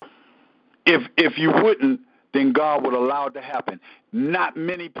 If you wouldn't, then God would allow it to happen. Not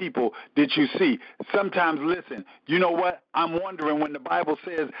many people did you see. Sometimes, listen, you know what? I'm wondering when the Bible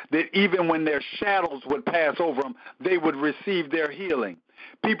says that even when their shadows would pass over them, they would receive their healing.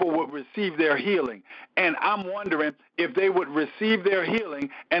 People would receive their healing. And I'm wondering if they would receive their healing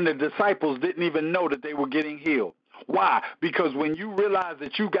and the disciples didn't even know that they were getting healed. Why? Because when you realize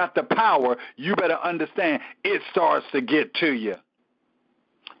that you got the power, you better understand it starts to get to you.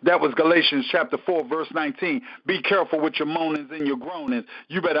 That was Galatians chapter 4, verse 19. Be careful with your moanings and your groanings.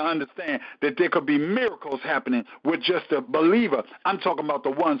 You better understand that there could be miracles happening with just a believer. I'm talking about the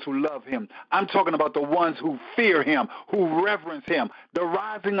ones who love him. I'm talking about the ones who fear him, who reverence him. The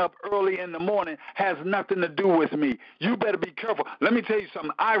rising up early in the morning has nothing to do with me. You better be careful. Let me tell you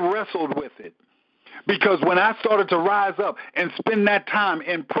something. I wrestled with it. Because when I started to rise up and spend that time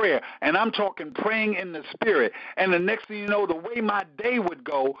in prayer, and I'm talking praying in the Spirit, and the next thing you know, the way my day would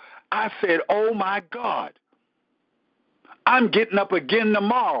go, I said, oh, my God, I'm getting up again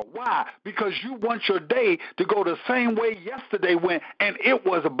tomorrow. Why? Because you want your day to go the same way yesterday went, and it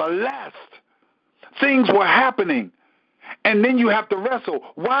was blessed. Things were happening. And then you have to wrestle.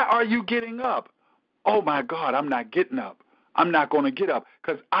 Why are you getting up? Oh, my God, I'm not getting up. I'm not going to get up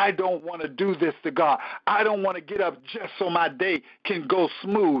because I don't want to do this to God. I don't want to get up just so my day can go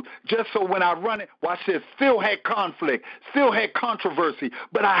smooth, just so when I run it, watch this, still had conflict, still had controversy,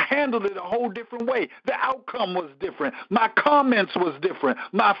 but I handled it a whole different way. The outcome was different. My comments was different.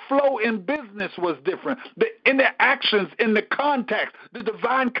 My flow in business was different. The interactions in the contacts, the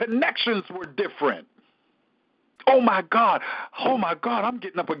divine connections were different. Oh, my God, I'm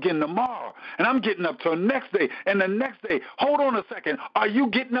getting up again tomorrow, and I'm getting up till next day, and the next day. Hold on a second. Are you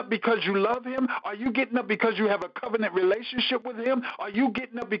getting up because you love him? Are you getting up because you have a covenant relationship with him? Are you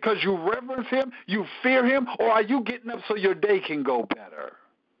getting up because you reverence him, you fear him, or are you getting up so your day can go better?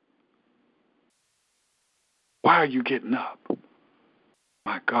 Why are you getting up?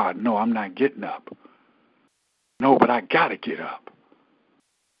 My God, no, I'm not getting up. No, but I got to get up.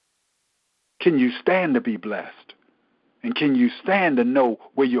 Can you stand to be blessed? And can you stand to know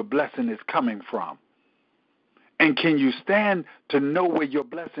where your blessing is coming from? And can you stand to know where your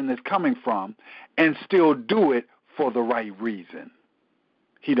blessing is coming from and still do it for the right reason?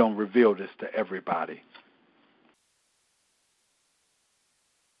 He don't reveal this to everybody.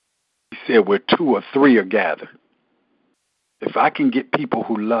 He said where 2 or 3 are gathered. If I can get people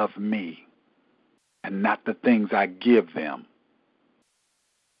who love me and not the things I give them,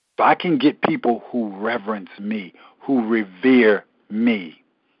 if I can get people who reverence me, who revere me,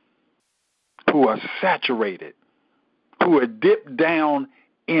 who are saturated, who are dipped down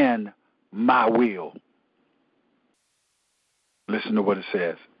in my will. Listen to what it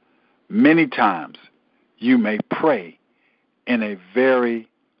says. Many times you may pray in a very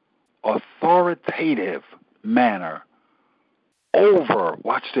authoritative manner over,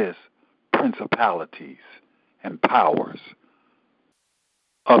 watch this, principalities and powers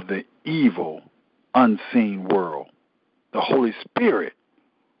of the evil, unseen world. The Holy Spirit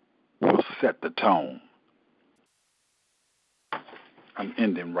will set the tone. I'm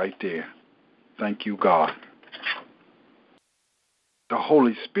ending right there. Thank you, God. The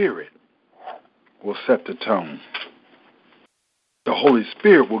Holy Spirit will set the tone. The Holy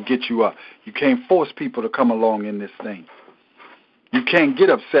Spirit will get you up. You can't force people to come along in this thing. You can't get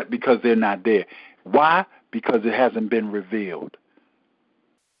upset because they're not there. Why? Because it hasn't been revealed.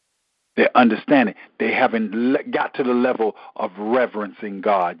 They're understanding. They haven't got to the level of reverencing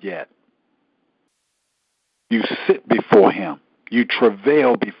God yet. You sit before him. You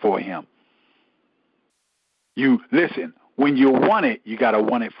travail before him. You listen, when you want it, you got to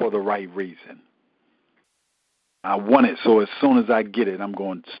want it for the right reason. I want it, so as soon as I get it, I'm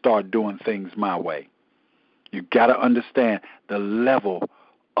going to start doing things my way. You got to understand the level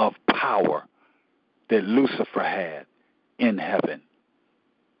of power that Lucifer had in heaven.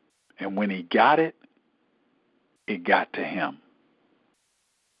 And when he got it, it got to him.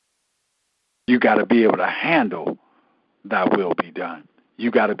 You got to be able to handle thy will be done. You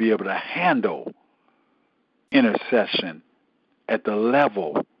got to be able to handle intercession at the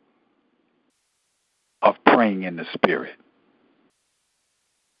level of praying in the Spirit.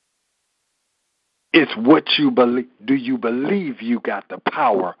 It's what you believe. Do you believe you got the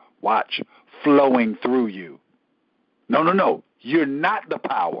power, watch, flowing through you? No. You're not the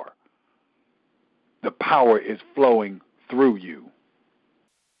power. The power is flowing through you.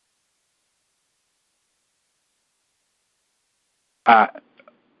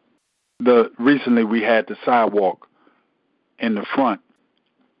 Recently we had the sidewalk in the front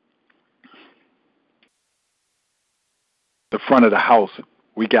of the house.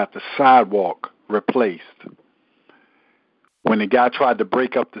 We got the sidewalk replaced. When the guy tried to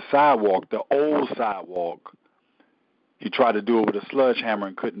break up the sidewalk, the old sidewalk, he tried to do it with a sledgehammer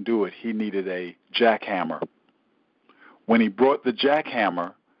and couldn't do it. He needed a jackhammer. When he brought the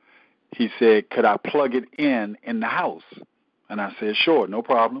jackhammer, he said, could I plug it in the house? And I said, sure, no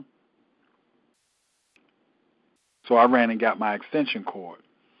problem. So I ran and got my extension cord.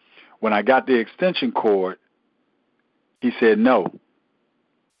 When I got the extension cord, he said, no,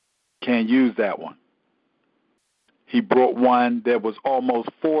 Can't use that one. He brought one that was almost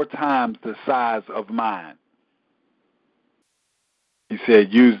 4 times the size of mine. He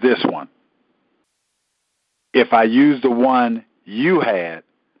said, use this one. If I use the one you had,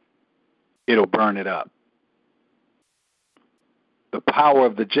 it'll burn it up. The power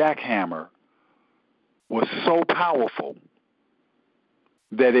of the jackhammer was so powerful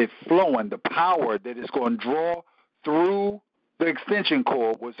that it flowing, the power that it's going to draw through the extension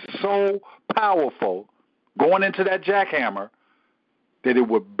cord was so powerful going into that jackhammer that it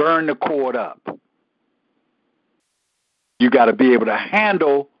would burn the cord up. You got to be able to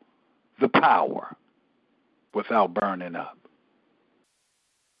handle the power without burning up.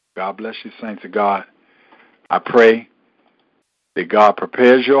 God bless you, saints of God. I pray that God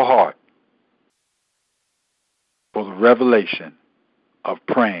prepares your heart for the revelation of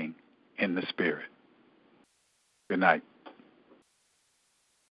praying in the Spirit. Good night.